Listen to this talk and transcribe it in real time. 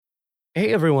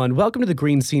Hey everyone, welcome to the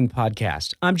Green Scene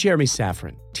Podcast. I'm Jeremy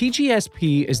Safran.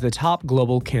 TGSP is the top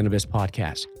global cannabis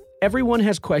podcast. Everyone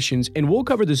has questions, and we'll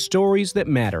cover the stories that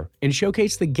matter and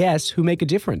showcase the guests who make a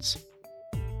difference.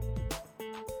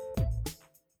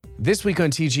 This week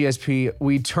on TGSP,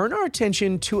 we turn our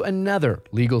attention to another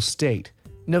legal state,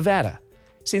 Nevada.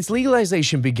 Since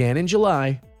legalization began in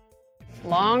July,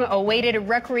 long-awaited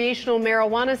recreational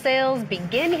marijuana sales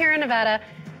begin here in Nevada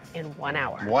in 1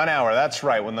 hour. 1 hour, that's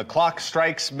right. When the clock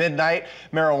strikes midnight,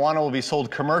 marijuana will be sold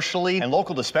commercially, and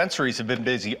local dispensaries have been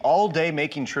busy all day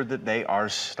making sure that they are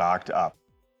stocked up.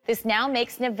 This now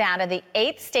makes Nevada the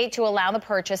 8th state to allow the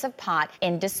purchase of pot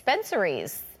in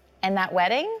dispensaries. And that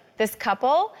wedding, this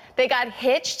couple, they got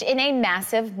hitched in a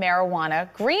massive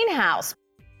marijuana greenhouse.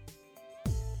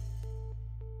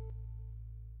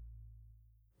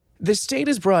 the state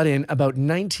has brought in about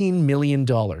 $19 million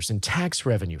in tax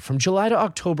revenue from July to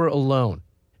October alone.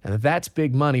 And that's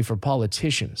big money for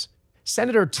politicians.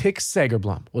 Senator Tick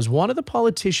Segerblom was one of the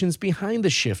politicians behind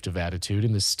the shift of attitude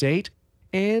in the state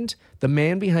and the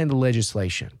man behind the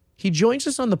legislation. He joins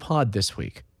us on the pod this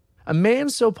week. A man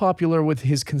so popular with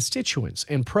his constituents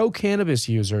and pro-cannabis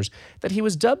users that he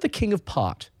was dubbed the king of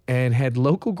pot and had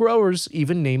local growers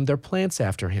even name their plants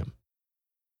after him.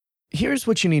 Here's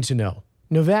what you need to know.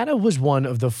 Nevada was one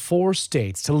of the 4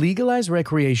 states to legalize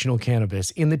recreational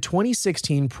cannabis in the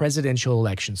 2016 presidential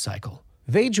election cycle.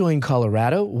 They joined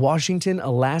Colorado, Washington,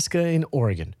 Alaska, and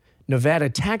Oregon. Nevada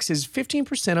taxes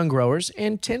 15% on growers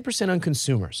and 10% on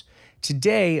consumers.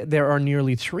 Today, there are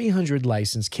nearly 300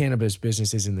 licensed cannabis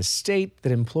businesses in the state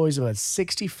that employs about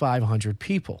 6,500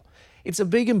 people. It's a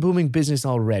big and booming business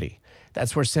already.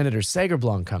 That's where Senator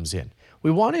Segerblom comes in.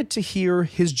 We wanted to hear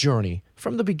his journey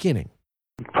from the beginning.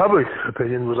 Public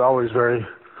opinion was always very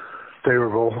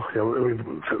favorable.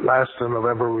 Last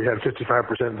November, we had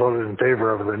 55% voted in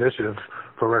favor of the initiative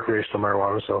for recreational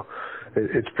marijuana, so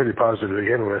it's pretty positive to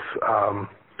begin with.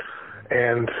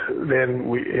 And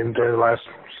then during the last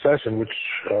session, which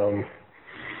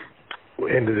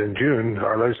ended in June,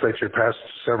 our legislature passed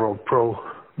several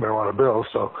pro-marijuana bills,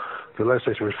 so the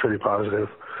legislature was pretty positive.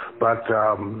 But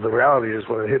the reality is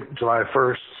when it hit July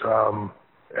 1st,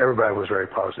 everybody was very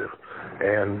positive.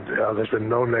 And there's been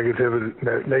no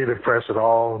negative press at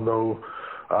all.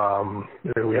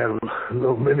 We had a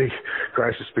little mini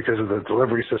crisis because of the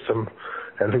delivery system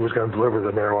and who was going to deliver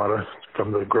the marijuana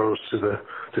from the grows to the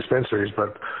dispensaries.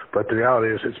 But the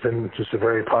reality is it's been just a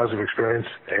very positive experience.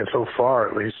 And so far,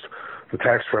 at least, the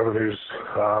tax revenues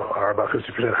are about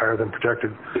 50% higher than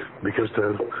projected because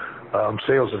the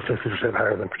sales are 50%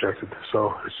 higher than projected.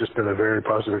 So it's just been a very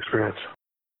positive experience.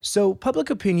 So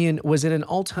public opinion was at an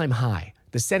all-time high.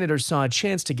 The senator saw a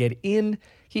chance to get in.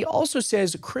 He also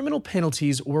says criminal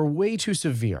penalties were way too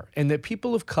severe and that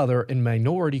people of color and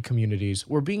minority communities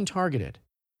were being targeted.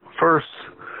 First,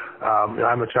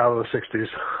 I'm a child of the 60s.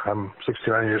 I'm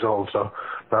 69 years old, so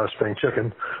not a spring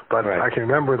chicken. But right. I can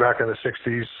remember back in the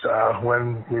 60s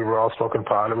when we were all smoking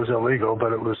pot. It was illegal,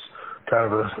 but it was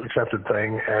kind of an accepted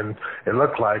thing. And it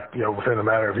looked like, within a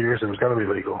matter of years, it was going to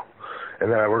be legal.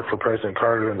 And then I worked for President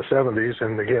Carter in the 70s,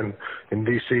 and again, in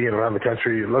D.C. and around the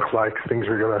country, it looked like things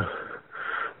were going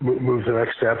to move to the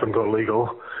next step and go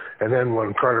legal. And then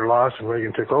when Carter lost and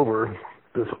Reagan took over,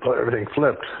 everything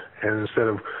flipped. And instead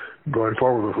of going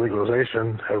forward with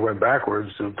legalization, it went backwards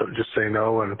to just say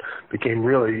no and became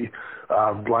really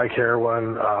like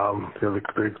heroin.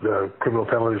 The criminal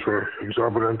penalties were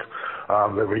exorbitant.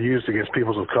 They were used against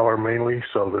people of color mainly,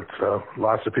 so that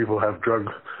lots of people have drug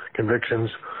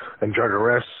convictions and drug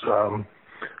arrests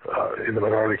in the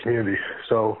minority community.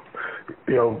 So,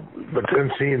 but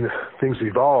then seeing things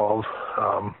evolve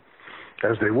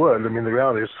as they would, the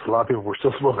reality is a lot of people were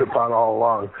still smoking pot all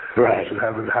along. Right. So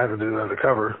having to do that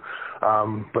undercover.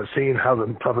 But seeing how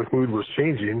the public mood was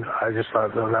changing, I just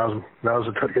thought now's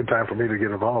a good time for me to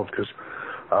get involved because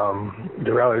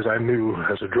the reality is I knew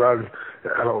as a drug,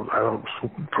 I don't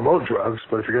promote drugs,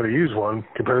 but if you're going to use one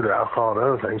compared to alcohol and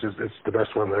other things, it's the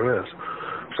best one there is.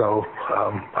 So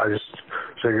I just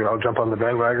figured I'll jump on the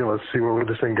bandwagon. Let's see where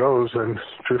this thing goes. And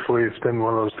truthfully, it's been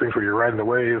one of those things where you're riding the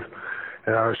wave,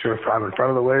 and I'm not sure if I'm in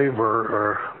front of the wave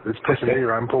or it's pushing me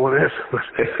or I'm pulling it. But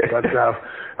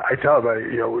I tell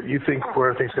everybody, you think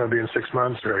where things going to be in 6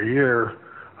 months or a year,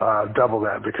 double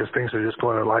that because things are just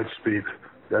going at light speed.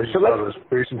 I just saw this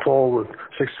recent poll with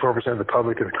 64% of the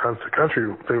public in the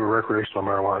country favor recreational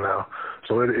marijuana now.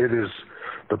 So it is.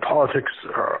 The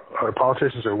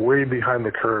politicians are way behind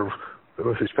the curve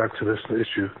with respect to this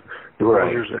issue. The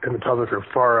voters and the public are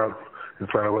far out in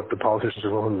front of what the politicians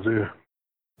are willing to do.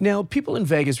 Now, people in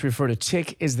Vegas refer to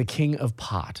Tick as the king of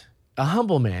pot. A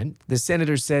humble man, the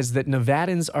senator says that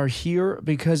Nevadans are here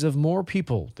because of more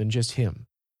people than just him.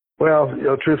 Well,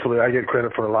 truthfully, I get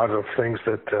credit for a lot of things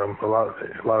that a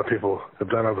lot of people have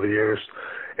done over the years,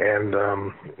 and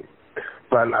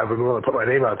but I've been willing to put my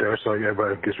name out there, so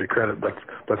everybody gives me credit. But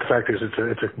the fact is,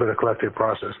 it's been a collective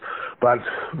process. But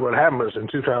what happened was in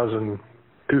 2000,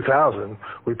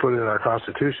 we put it in our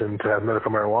Constitution to have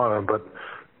medical marijuana, but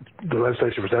the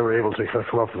legislature was never able to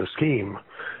come up with a scheme.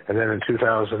 And then in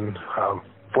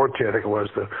 2014, I think it was,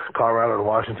 the Colorado and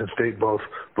Washington State both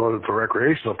voted for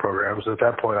recreational programs. At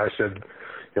that point, I said,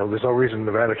 there's no reason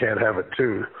Nevada can't have it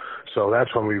too. So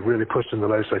that's when we really pushed in the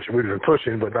legislature. We've been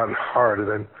pushing, but not hard.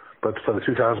 But for the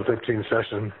 2015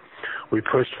 session, we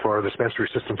pushed for a dispensary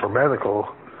system for medical.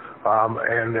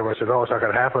 And everyone said, no, it's not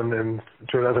going to happen. And it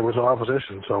turned out there was no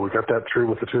opposition. So we got that through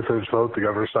with the 2/3 vote. The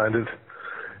governor signed it.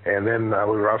 And then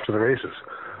we were off to the races.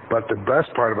 But the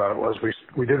best part about it was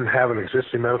we didn't have an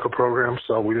existing medical program,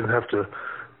 so we didn't have to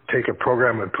take a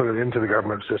program and put it into the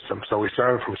government system. So we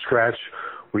started from scratch.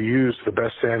 We used the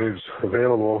best standards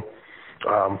available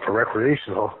for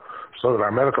recreational, so that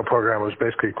our medical program was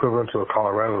basically equivalent to a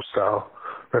Colorado-style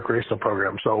recreational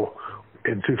program. So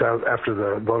in 2000, after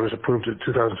the voters approved it,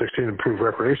 2016 approved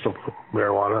recreational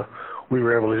marijuana, we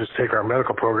were able to just take our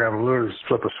medical program and literally just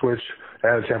flip a switch,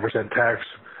 add a 10% tax,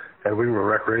 and we were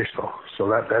recreational. So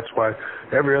that's why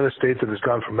every other state that has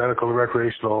gone from medical to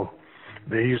recreational,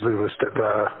 they usually,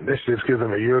 the initiatives give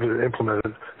them a year to implement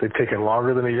it. They've taken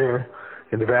longer than a year.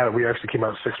 In Nevada, we actually came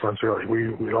out 6 months early.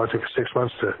 We only took 6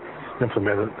 months to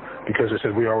implement it because they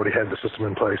said we already had the system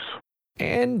in place.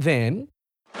 And then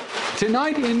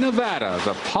tonight in Nevada,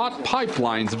 the pot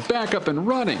pipeline's back up and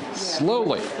running,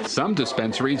 slowly. Some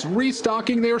dispensaries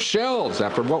restocking their shelves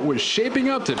after what was shaping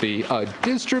up to be a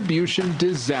distribution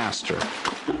disaster.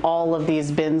 All of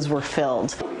these bins were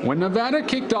filled. When Nevada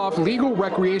kicked off legal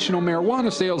recreational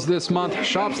marijuana sales this month,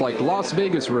 shops like Las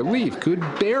Vegas Relief could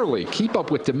barely keep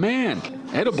up with demand.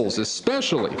 Edibles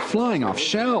especially flying off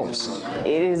shelves.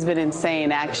 It has been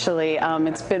insane, actually.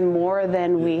 It's been more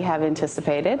than we have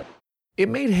anticipated. It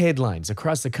made headlines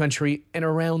across the country and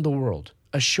around the world.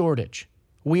 A shortage.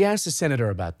 We asked the senator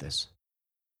about this.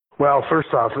 Well,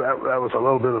 first off, that was a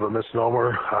little bit of a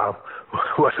misnomer.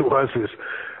 What it was is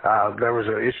there was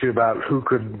an issue about who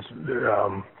could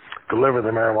deliver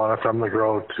the marijuana from the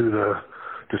grow to the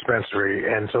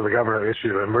dispensary, and so the governor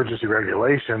issued an emergency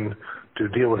regulation to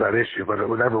deal with that issue, but it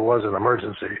never was an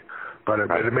emergency. But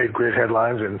it made great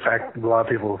headlines. In fact, a lot of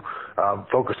people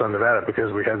focused on Nevada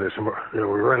because we had this, we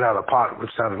ran out of pot,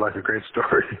 which sounded like a great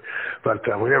story, but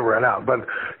we never ran out. But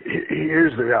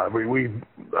here's the reality.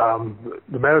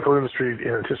 The medical industry,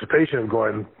 in anticipation of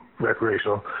going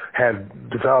recreational, had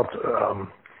developed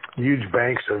huge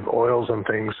banks of oils and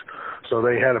things, so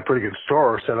they had a pretty good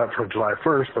store set up for July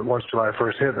 1st, but once July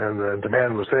 1st hit and the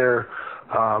demand was there,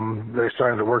 they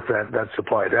started to work that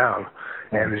supply down.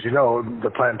 And as you know, the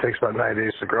plant takes about 9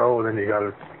 days to grow, and then you got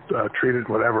to treat it,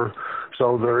 whatever.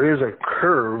 So there is a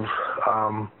curve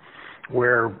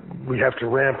where we have to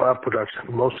ramp up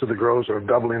production. Most of the grows are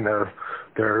doubling their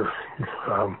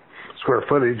square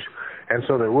footage, and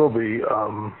so there will be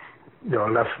plenty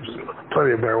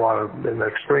of marijuana in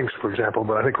next spring, for example.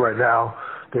 But I think right now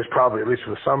there's probably, at least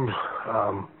for some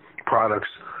products,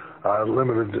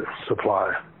 limited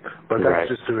supply. But that's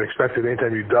just to be expected.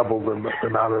 Anytime you double the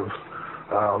amount of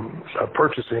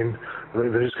purchasing,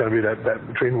 there's just going to be that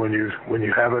between when you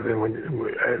have it and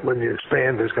when you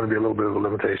expand, there's going to be a little bit of a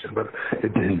limitation. But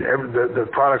the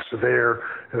products are there,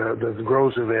 the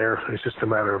grows are there. It's just a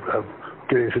matter of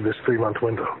getting through this 3-month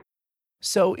window.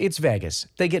 So it's Vegas.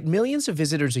 They get millions of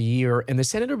visitors a year, and the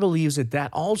senator believes that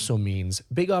also means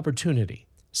big opportunity.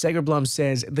 Segerblom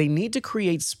says they need to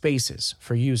create spaces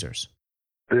for users.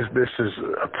 This is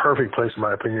a perfect place, in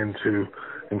my opinion, to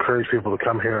encourage people to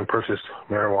come here and purchase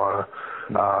marijuana,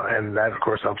 and that, of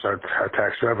course, helps our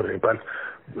tax revenue. But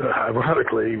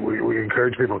ironically, we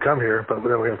encourage people to come here, but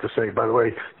then we have to say, by the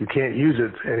way, you can't use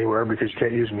it anywhere because you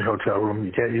can't use it in your hotel room,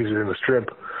 you can't use it in the Strip,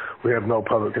 we have no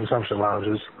public consumption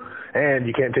lounges, and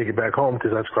you can't take it back home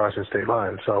because that's crossing state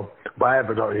lines. So buy it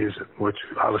but don't use it, which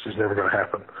obviously is never going to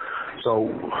happen. So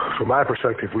from my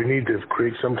perspective, we need to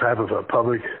create some type of a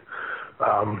public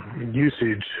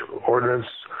usage ordinance.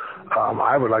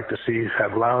 I would like to see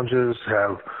have lounges,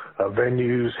 have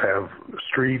venues, have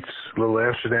streets, little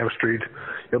Amsterdam Street,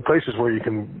 places where you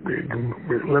can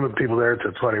limit people there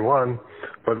to 21.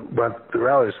 But the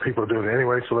reality is people are doing it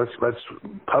anyway. So let's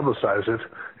publicize it,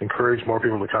 encourage more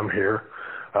people to come here,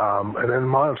 and then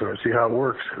monitor it, see how it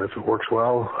works. And if it works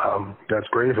well, that's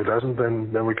great. If it doesn't,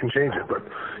 then we can change it. But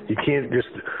you can't just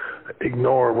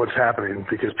ignore what's happening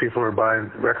because people are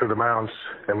buying record amounts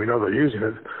and we know they're using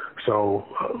it. So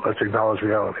let's acknowledge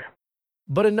reality.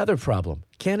 But another problem,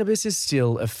 cannabis is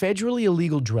still a federally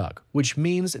illegal drug, which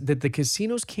means that the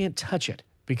casinos can't touch it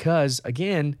because,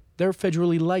 again, they're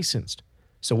federally licensed.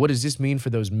 So what does this mean for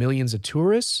those millions of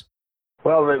tourists?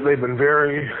 Well, they've been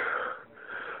very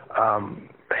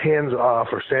hands-off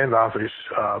or standoffish.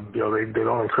 They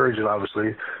don't encourage it,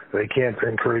 obviously. They can't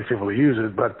encourage people to use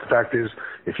it. But the fact is,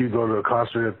 if you go to a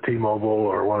concert at T-Mobile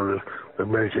or one of the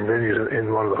major venues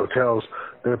in one of the hotels,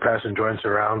 they're passing joints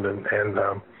around and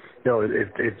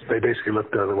they basically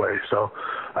look the other way. So,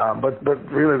 but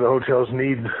really the hotels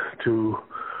need to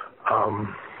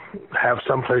have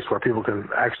some place where people can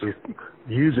actually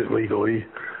use it legally,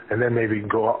 and then maybe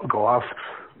go off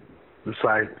the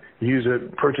site, use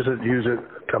it, purchase it, use it,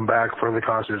 come back for the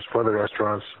concerts, for the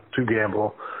restaurants, to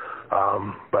gamble.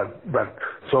 But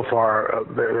so far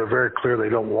they're very clear they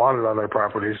don't want it on their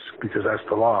properties because that's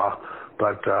the law.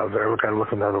 But they're kind of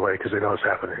looking the other way because they know it's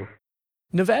happening.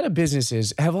 Nevada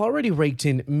businesses have already raked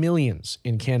in millions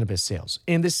in cannabis sales,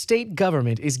 and the state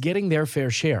government is getting their fair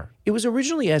share. It was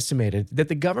originally estimated that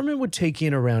the government would take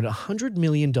in around $100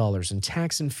 million in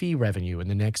tax and fee revenue in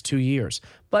the next 2 years,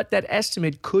 but that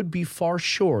estimate could be far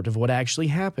short of what actually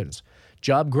happens.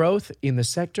 Job growth in the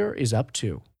sector is up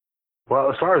too.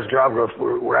 Well, as far as job growth,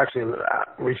 we're actually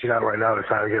reaching out right now to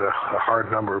try to get a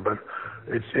hard number, but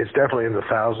it's definitely in the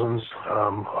thousands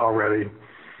already.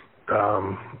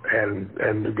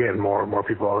 And again, more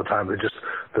people all the time.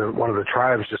 One of the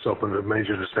tribes just opened a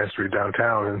major dispensary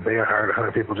downtown, and they hired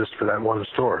 100 people just for that one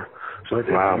store. So it's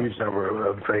a huge number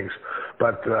of things.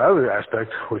 But the other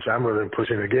aspect, which I'm really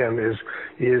pushing again, is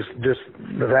just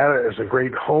Nevada is a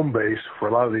great home base for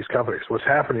a lot of these companies. What's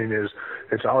happening is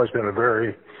it's always been a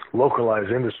very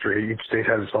localized industry. Each state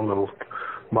has its own little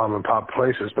mom and pop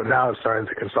places, but now it's starting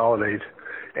to consolidate,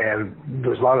 and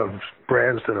there's a lot of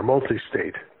brands that are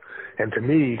multi-state. And to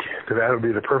me, Nevada would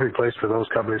be the perfect place for those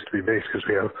companies to be based because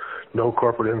we have no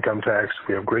corporate income tax.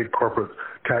 We have great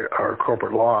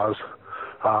corporate laws.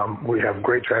 We have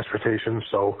great transportation.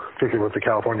 So particularly with the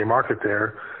California market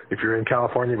there, if you're in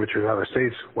California but you're in other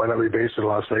states, why not be based in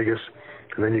Las Vegas?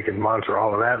 And then you can monitor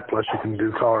all of that. Plus you can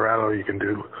do Colorado, you can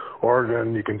do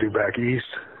Oregon, you can do back east.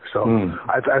 So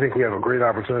I think we have a great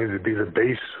opportunity to be the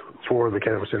base for the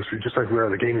cannabis industry, just like we are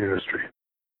the gaming industry.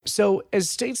 So, as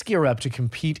states gear up to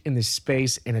compete in this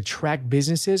space and attract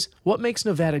businesses, what makes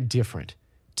Nevada different?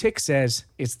 Tick says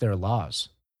it's their laws.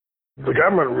 The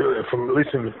government, really, at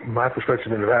least in my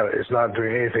perspective in Nevada, is not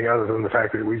doing anything other than the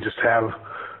fact that we just have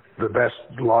the best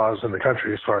laws in the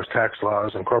country as far as tax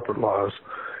laws and corporate laws.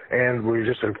 And we're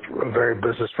just a very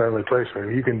business-friendly place. I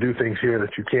mean, you can do things here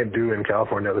that you can't do in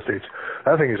California and other states.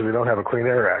 The other thing is we don't have a Clean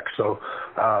Air Act. So,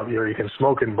 you can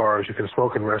smoke in bars, you can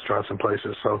smoke in restaurants and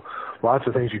places. So lots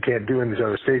of things you can't do in these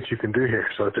other states you can do here.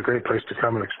 So it's a great place to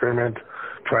come and experiment,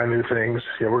 try new things.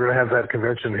 We're going to have that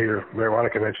convention here, marijuana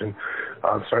convention,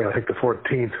 starting I think the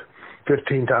 14th.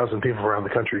 15,000 people around the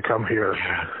country come here.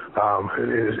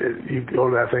 You go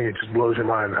to that thing, it just blows your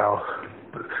mind how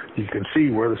you can see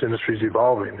where this industry is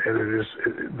evolving, and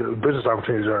the business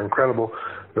opportunities are incredible.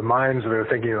 The minds that are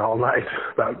thinking all night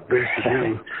about things to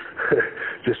do,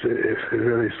 it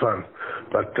really is fun.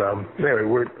 But anyway,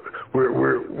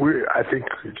 we're I think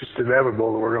it's just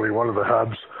inevitable that we're going to be one of the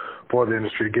hubs for the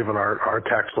industry, given our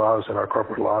tax laws and our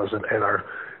corporate laws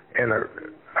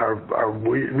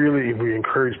we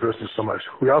encourage business so much.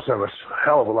 We also have a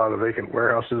hell of a lot of vacant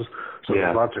warehouses, so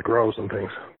there's lots of grows and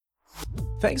things.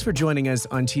 Thanks for joining us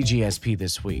on TGSP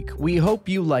this week. We hope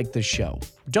you liked the show.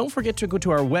 Don't forget to go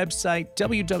to our website,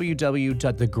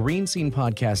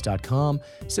 www.thegreenScenePodcast.com,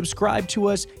 subscribe to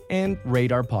us, and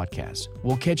rate our podcast.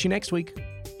 We'll catch you next week.